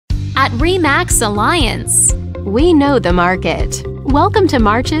At REMAX Alliance, we know the market. Welcome to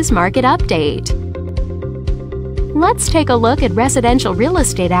March's Market Update. Let's take a look at residential real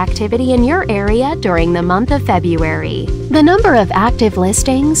estate activity in your area during the month of February. The number of active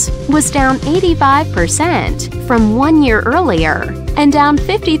listings was down 85% from 1 year earlier and down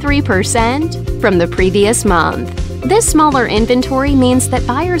 53% from the previous month. This smaller inventory means that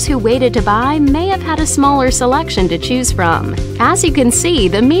buyers who waited to buy may have had a smaller selection to choose from. As you can see,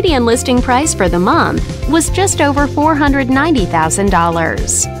 the median listing price for the month was just over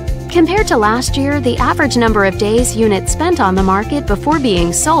 $490,000. Compared to last year, the average number of days units spent on the market before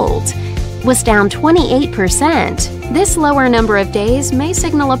being sold was down 28%. This lower number of days may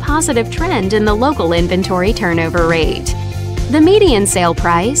signal a positive trend in the local inventory turnover rate. The median sale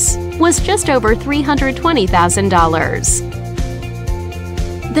price was just over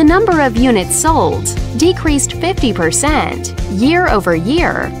 $320,000. The number of units sold decreased 50% year over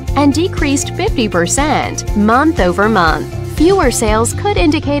year and decreased 50% month over month. Fewer sales could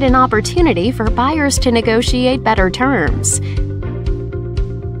indicate an opportunity for buyers to negotiate better terms.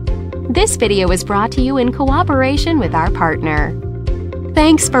 This video is brought to you in cooperation with our partner.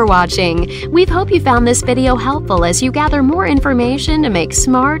 Thanks for watching. We hope you found this video helpful as you gather more information to make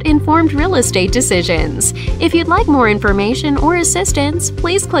smart, informed real estate decisions. If you'd like more information or assistance,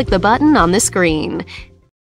 please click the button on the screen.